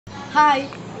Hi,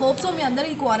 hope so మీ అందరూ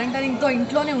ఈ క్వారంటైనింగ్తో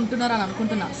ఇంట్లోనే ఉంటున్నారని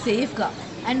అనుకుంటున్నా సేఫ్గా.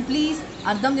 అండ్ ప్లీజ్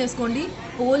అర్థం చేసుకోండి,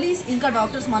 పోలీస్ ఇంకా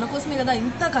డాక్టర్స్ మన కోసమే కదా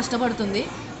ఇంత కష్టపడుతుంది.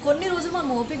 కొన్ని రోజులు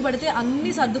మనం ఓపిక పడితే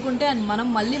అన్నీ సర్దుకుంటే అండ్ మనం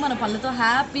మళ్ళీ మన పళ్ళతో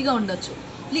హ్యాపీగా ఉండొచ్చు.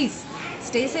 Please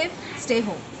stay safe, stay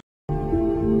home.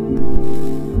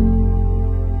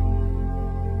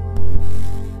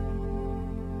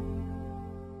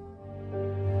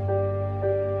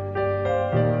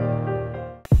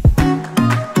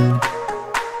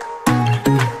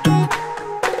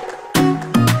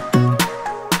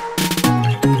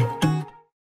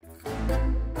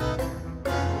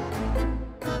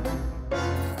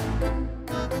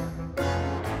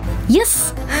 Yes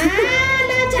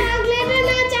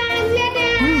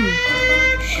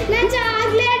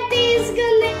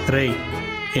రే,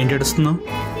 ఏంటి ఏడుస్తున్నావు?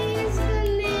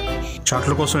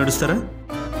 చాక్లెట్ కోసం ఏడుస్తారా?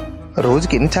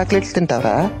 రోజుకి ఎన్ని చాక్లెట్లు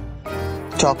తింటారా?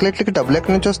 చాక్లెట్లకి డబ్బులు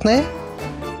ఎక్కడి నుంచి వస్తున్నాయి?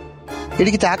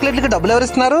 వీడికి చాక్లెట్లకి డబ్బులు ఎవరు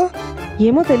ఇస్తున్నారు?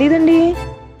 ఏమో తెలీదండి.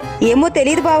 ఏమో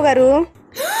తెలియదు బావగారు.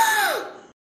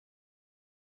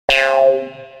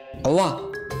 అవ్వా,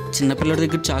 చిన్నపిల్లడి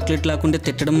దగ్గర చాక్లెట్ లేకుంటే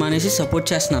తిట్టడం మానేసి సపోర్ట్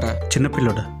చేస్తున్నారా?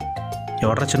 చిన్నపిల్లోడా?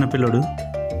 ఎవడరా చిన్నపిల్లోడు?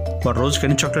 వాడు రోజుకి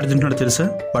ఎన్ని చాక్లెట్ తింటున్నాడు తెలుసా?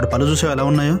 వాడు పళ్ళు చూసావు ఎలా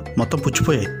ఉన్నాయో, మొత్తం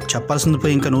పుచ్చిపోయాయి. చెప్పాల్సింది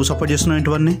పోయి ఇంకా నువ్వు సపోర్ట్ చేస్తున్నావు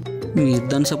ఏంటి వాడిని? మీరు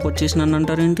దాన్ని సపోర్ట్ చేసిన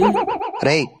అంటారేంటి?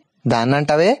 రేయ్, దాన్ని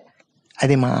అంటావే?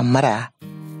 అది మా అమ్మరా,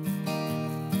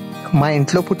 మా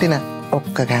ఇంట్లో పుట్టిన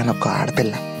ఒక్కగానొక్క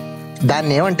ఆడపిల్ల.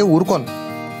 దాన్ని ఏమంటే ఊరుకోను.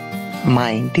 మా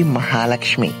ఇంటి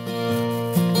మహాలక్ష్మి.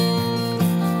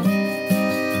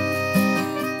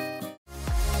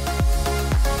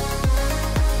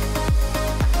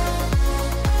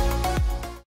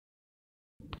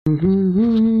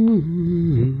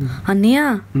 అన్నయ్య,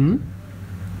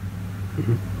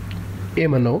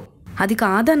 ఏమన్నావు? అది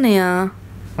కాదన్నయ్య.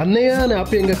 అన్నయ్య అని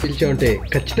ఆప్యాయంగా పిలిచావంటే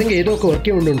ఖచ్చితంగా ఏదో ఒక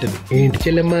వర్కే ఉండి ఉంటుంది. ఏంటి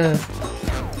చెల్లెమ్మా?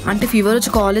 అంటే ఫీవర్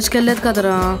వచ్చి కాలేజ్కి వెళ్ళలేదు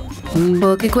కదరా,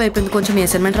 వర్క్ ఎక్కువ అయిపోయింది. కొంచెం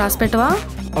అసైన్మెంట్ రాసి పెట్టవా?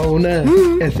 అవునా,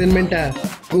 అసైన్మెంటా?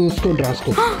 చూసుకొని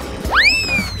రాసుకో.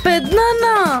 పెద్దనాన్న,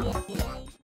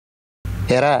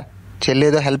 ఎరా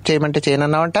చెల్లేదో హెల్ప్ చేయమంటే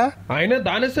చేయనన్నావంట? అయినా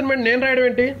దాని అసైన్మెంట్ నేను రాయడం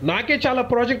ఏంటి? నాకే చాలా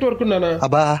ప్రాజెక్ట్ వర్క్ ఉన్నానా?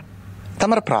 అబ్బా,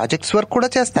 తమరు ప్రాజెక్ట్స్ వర్క్ కూడా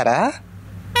చేస్తారా?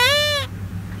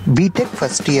 బీటెక్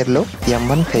ఫస్ట్ ఇయర్లో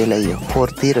M1 ఫెయిల్ అయ్యో,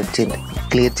 4th ఇయర్ వచ్చింది.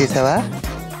 క్లియర్ చేసావా?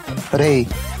 రేయ్,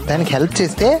 దానికి హెల్ప్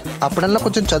చేస్తే అప్పుడన్నా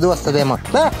కొంచెం చదువు వస్తుందేమో.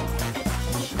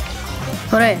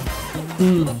 ఒరే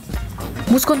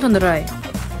మూసుకొని తొందర రాయ్.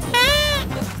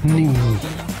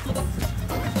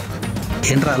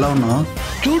 ఏంట్రా అలా ఉన్నావు?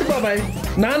 చూడు బాబాయ్,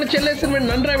 నాన్న చెల్లి అసైన్మెంట్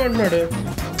నన్ను రాయమంటున్నాడు.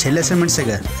 చెల్లి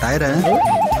అసైన్మెంట్సేగా రాయరా?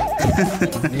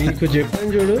 నీకు చెప్పాను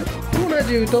చూడు, నువ్వు నా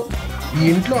జీవితం. ఈ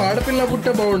ఇంట్లో ఆడపిల్ల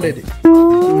పుట్టే బాగుండేది.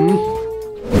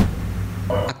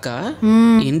 అక్క,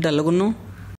 ఏంటి డల్లుగున్నావు?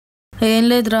 ఏం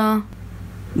లేదురా.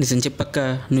 నిజం చెప్పక్క,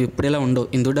 నువ్వు ఎప్పుడు ఇలా ఉండవు.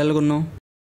 ఎందుకు డల్లుగున్నావు?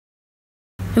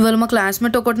 ఇవాళ మా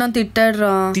క్లాస్మేట్ ఒకటి నన్ను తిట్టాడు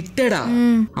రా. తిట్టాడా?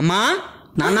 అమ్మా,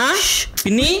 నాన్న,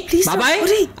 పిన్ని, బాబాయ్,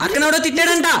 అక్కనెవడో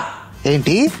తిట్టాడంట.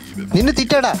 ఏంటి, నిన్ను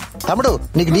తిట్టాడా? తమ్ముడు,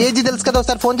 నీకు డిఐజీ తెలుసు కదా,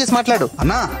 ఒకసారి ఫోన్ చేసి మాట్లాడు.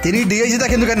 అన్నా, తిరిగి డిఐజీ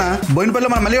దాకా ఎందుకన్నా? బోయినపల్లి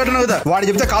మనం మళ్ళీ కట్టినావు కదా, వాడు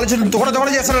చెప్తే కాలు చేతులు తోడ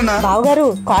చేస్తాడన్నా. బావగారు,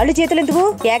 కాళ్ళు చేతులు ఎందుకు,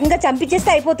 ఏకంగా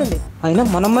చంపించేస్తే అయిపోతుంది. అయినా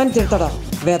మనమ్మని తిడతాడా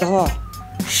వేదవా?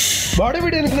 బాడీ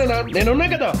వీడి అనుకున్నా, నేనున్నా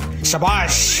కదా.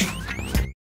 శబాష్.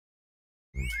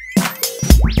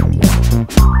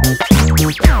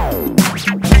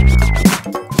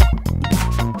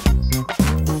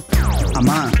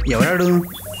 అమ్మా, ఎవరాడు?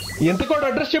 ఎంత కూడా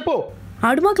అడ్రస్ చెప్పు.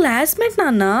 ఆడు మా క్లాస్మేట్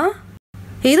నాన్న.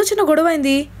 ఏదో చిన్న గొడవ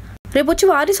అయింది, రేపు వచ్చి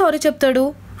వారి సారీ చెప్తాడు.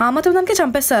 ఆ మాత్రం దానికే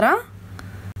చంపేస్తారా?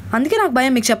 అందుకే నాకు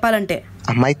భయం మీకు చెప్పాలంటే.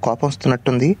 అమ్మాయి కోపం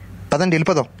వస్తున్నట్టుంది, పదండి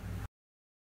వెళ్ళిపోదాం.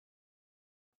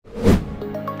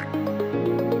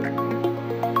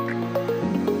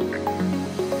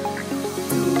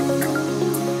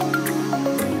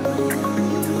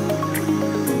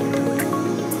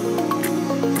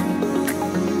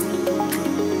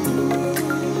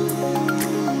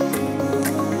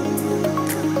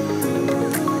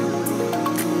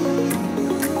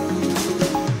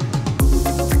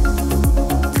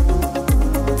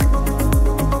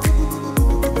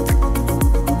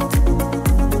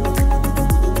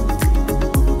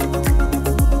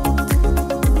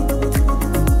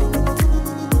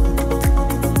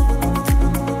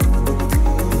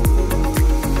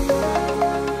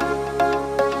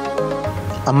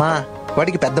 అమ్మా,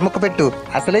 వాడికి పెద్ద ముక్క పెట్టు,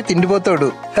 అసలే తిండిపోతాడు.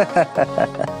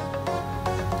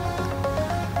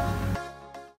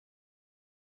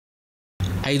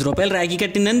 ₹5 రాఖీ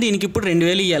కట్టిందని దీనికి ఇప్పుడు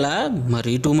 2000 ఇయ్యాలా?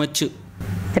 మరీ టూ మచ్.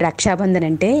 రక్షాబంధన్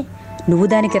అంటే నువ్వు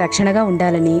దానికి రక్షణగా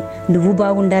ఉండాలని, నువ్వు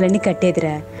బాగుండాలని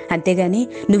కట్టేదిరా. అంతేగాని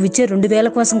నువ్విచ్చే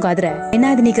 2000 కోసం కాదురా. అయినా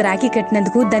అది నీకు రాఖీ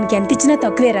కట్టినందుకు దానికి ఎంత ఇచ్చినా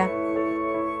తక్కువేరా.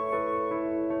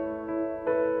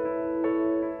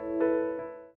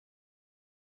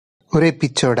 ఒరే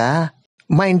పిచ్చోడా,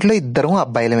 మా ఇంట్లో ఇద్దరం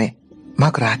అబ్బాయిలమే.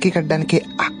 మాకు రాఖీ కట్టడానికి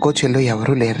అక్కో చెల్లో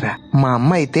ఎవరూ లేరురా. మా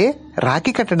అమ్మ అయితే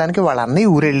రాఖీ కట్టడానికి వాళ్ళ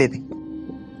అన్నయ్య ఊరెళ్ళేది.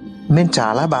 మేం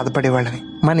చాలా బాధపడేవాళ్ళని.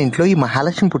 మన ఇంట్లో ఈ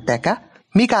మహాలక్ష్మి పుట్టాక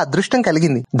మీకు ఆ అదృష్టం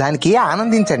కలిగింది. దానికి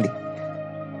ఆనందించండి.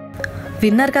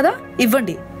 విన్నారు కదా,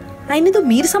 ఇవ్వండి. అయినదో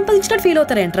మీరు సంపాదించినట్టు ఫీల్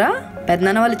అవుతారేంట్రా?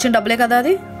 పెద్దనాన్న వాళ్ళు ఇచ్చిన డబ్బులే కదా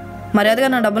అది. మర్యాదగా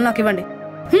నా డబ్బులు నాకు ఇవ్వండి.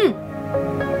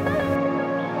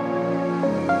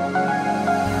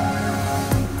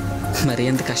 మరి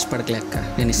ఎంత కష్టపడకలేక్క,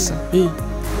 నేను ఇస్తాను.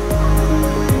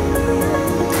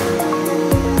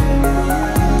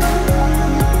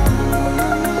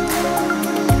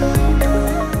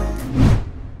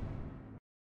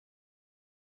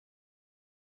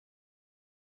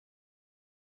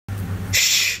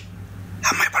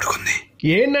 అమ్మాయి పడుకుంది.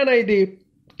 ఏంటన్నా ఇది?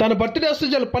 తన బర్త్డే వస్తే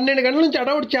చాలు 12 గంటల నుంచి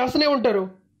అడవుడు చేస్తూనే ఉంటారు.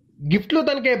 గిఫ్ట్లు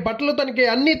తనకే, బట్టలు తనకే,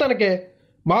 అన్నీ తనకే.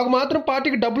 మాకు మాత్రం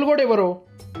పార్టీకి డబ్బులు కూడా ఇవ్వరు.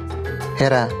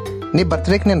 హేరా, నీ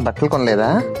బర్త్డేకి నేను బట్టలు కొనలేదా?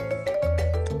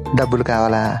 డబ్బులు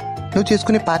కావాలా? నువ్వు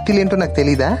చేసుకునే పార్టీలు ఏంటో నాకు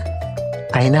తెలీదా?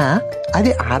 అయినా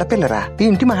అది ఆడపిల్లరా, ఈ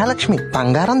ఇంటి మహాలక్ష్మి.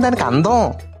 బంగారం దానికి అందం.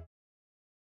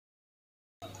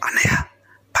 అన్నయ్య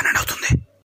 12 అవుతుంది.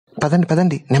 పదండి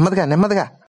పదండి, నెమ్మదిగా నెమ్మదిగా.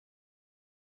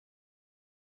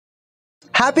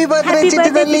 హ్యాపీ బర్త్డే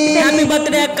చిట్టి తల్లి. హ్యాపీ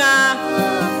బర్త్డే అక్క.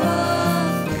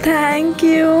 Thank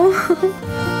you.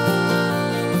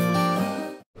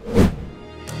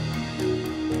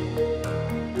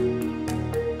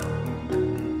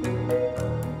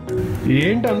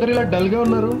 ఏంటి అందరు ఇలా డల్ గా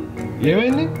ఉన్నారు?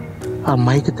 ఏమైంది?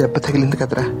 అమ్మాయికి దెబ్బ తగిలింది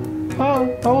కదరా.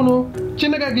 అవును,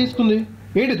 చిన్నగా గీసుకుంది.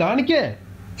 ఏంటి దానికే?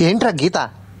 ఏంట్రా గీత,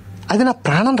 అది నా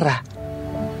ప్రాణం రా.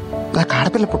 నాకు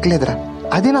ఆడపిల్ల పుట్టలేదురా,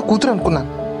 అది నా కూతురు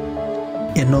అనుకున్నాను.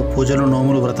 ఎన్నో పూజలు,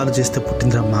 నోములు, వ్రతాలు చేస్తే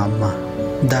పుట్టిందిరా మా అమ్మ.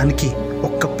 దానికి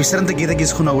ఒక్క పిసరంత గీత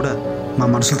గీసుకున్నా కూడా మా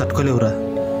మనసులు తట్టుకోలేవురా.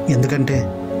 ఎందుకంటే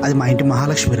అది మా ఇంటి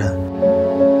మహాలక్ష్మిరా.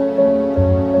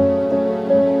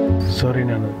 సారీ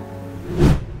నాన్న.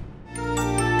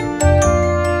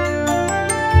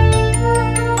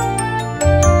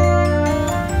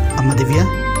 అమ్మ దివ్య,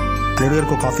 అల్లుడు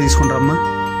గారికి ఒక కాఫీ తీసుకుంటారా అమ్మా?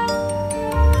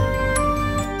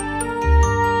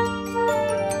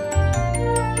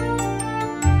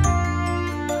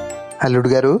 అల్లుడు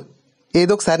గారు,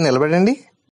 ఏదో ఒకసారి నిలబడండి.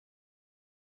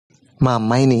 మా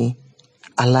అమ్మాయిని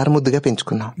అల్లారు ముద్దుగా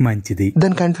పెంచుకున్నాం. మంచిది.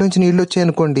 దాని కంట్లోంచి నీళ్ళు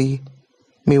వచ్చాయనుకోండి,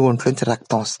 మీ ఒంట్లోంచి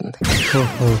రక్తం వస్తుంది.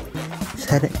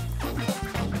 సరే.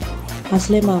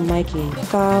 అసలే మా అమ్మాయికి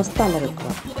కాస్త అల్లరి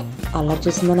ఎక్కువ. అల్లరి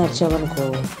చేసిందని అరిచావనుకో,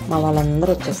 మా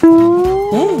వాళ్ళందరూ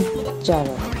వచ్చేస్తారు.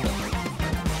 జాగ్రత్త.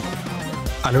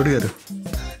 అల్లుడు గారు,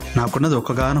 నాకున్నది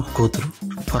ఒక్కగానొక కూతురు.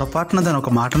 పొరపాటున దాని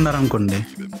ఒక మాట అన్నారనుకోండి,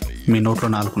 మీ నోట్లో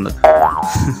నాలుగున్నది.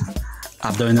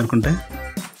 అర్థమైందనుకుంటే.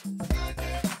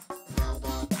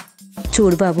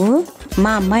 చూడు బాబు,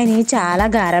 మా అమ్మాయిని చాలా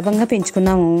గారాబంగా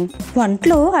పెంచుకున్నాము.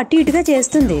 వంటలో అటు ఇటుగా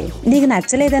చేస్తుంది. నీకు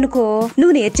నచ్చలేదనుకో,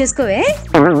 నువ్వు నేర్చేసుకోవే.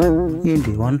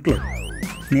 ఏంటి వంటలు?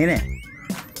 నేనే.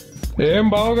 ఏం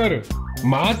బావగారు,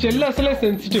 మా చెల్లి అసలే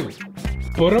సెన్సిటివ్.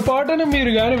 పొరపాటున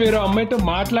మీరు గాని వేరే అమ్మాయితో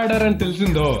మాట్లాడారని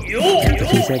తెలిసిందో,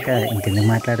 చూసాక ఇంకెందుకు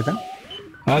మాట్లాడదాం.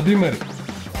 అది మరి.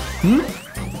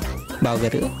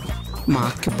 బావగారు, మా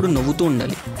అక్క ఎప్పుడు నవ్వుతూ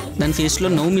ఉండాలి. దాని ఫేస్లో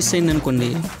నవ్వు మిస్ అయింది అనుకోండి,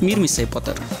 మీరు మిస్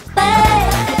అయిపోతారు.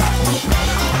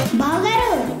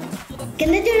 బావగారు,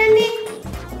 కింద చూడండి.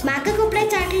 మా అక్కకు ఇప్పుడే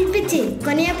చాక్లెట్ పిచ్చి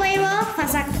కొనియపోయావో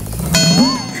ఫసక్.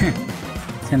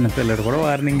 చిన్నపిల్లడు కూడా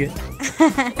వార్నింగ్.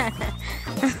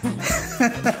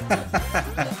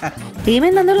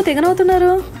 ఏమైంది, అందరూ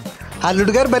తెగనవుతున్నారు?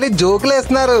 అల్లుడు గారు భలే జోకులు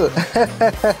వేస్తున్నారు.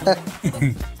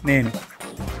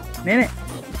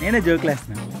 నేనే జోకులు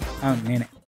వేస్తున్నాను. అవును, నేనే.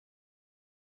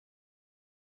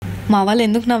 మా వాళ్ళు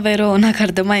ఎందుకు నవ్వారో నాకు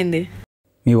అర్థమైంది.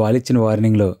 మీ వాళ్ళు ఇచ్చిన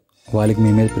వార్నింగ్లో వాళ్ళకి మీ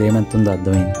మీద ప్రేమ ఎంత ఉందో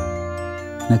అర్థమైంది.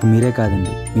 నాకు మీరే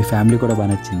కాదండి, మీ ఫ్యామిలీ కూడా బాగా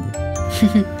నచ్చింది.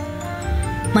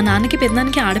 మా నాన్నకి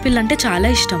పెద్దనానికి ఆడపిల్ల అంటే చాలా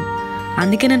ఇష్టం.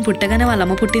 అందుకే నేను పుట్టగానే వాళ్ళ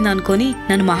అమ్మ పుట్టింది అనుకొని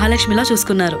నన్ను మహాలక్ష్మిలా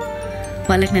చూసుకున్నారు.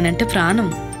 వాళ్ళకి నేనంటే ప్రాణం.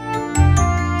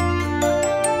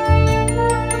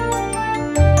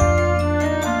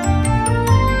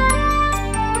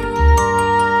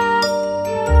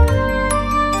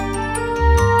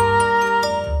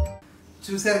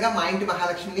 చూసారుగా మా ఇంటి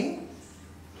మహాలక్ష్మిని.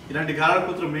 ఇలాంటి గాఢ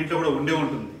కూతురు మీ ఇంట్లో కూడా ఉండే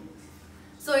ఉంటుంది.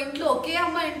 సో ఇంట్లో ఒకే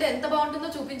అమ్మాయి అంటే ఎంత బాగుంటుందో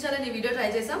చూపించాలని ఈ వీడియో ట్రై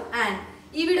చేసాం. అండ్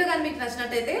ఈ వీడియో కానీ మీకు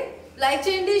నచ్చినట్టయితే లైక్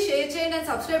చేయండి, షేర్ చేయండి అండ్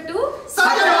సబ్స్క్రైబ్ టు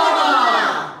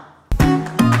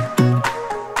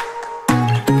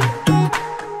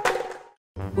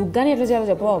ఉగ్గాని ఎట్లా చేయాలో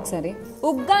చెప్పవా ఒకసారి?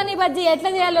 ఉగ్గాని బజ్జీ ఎట్లా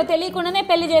చేయాలో తెలియకుండానే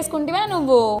పెళ్లి చేసుకుంటివా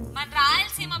నువ్వు? మన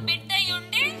రాయలసీమ బిడ్డ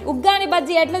ఉండి ఉగ్గాని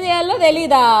బజ్జీ ఎట్లా చేయాలో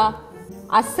తెలీదా?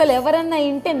 అస్సలు ఎవరన్నా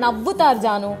ఇంటే నవ్వుతారు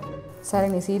జాను. సరే,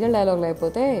 నీ సీరియల్ డైలాగ్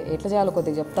లేకపోతే ఎట్లా చేయాలో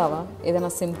కొద్దిగా చెప్తావా? ఏదైనా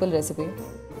సింపుల్ రెసిపీ.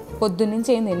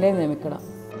 పొద్దున్నుంచి ఏం తినలేదు మేము ఇక్కడ.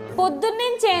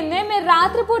 పొద్దున్నుంచి ఏందే? మీరు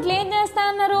రాత్రిపూట్లు ఏం చేస్తా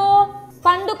అన్నారు?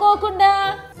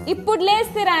 పండుకోకుండా ఇప్పుడు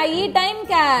లేస్తారా ఈ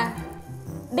టైంకా?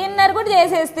 డిన్నర్ కూడా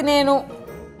చేసేస్తే నేను.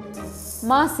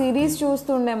 మా సిరీస్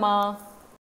చూస్తుండే మా.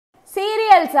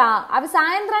 సీరియల్సా? అవి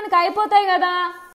సాయంత్రానికి అయిపోతాయి కదా.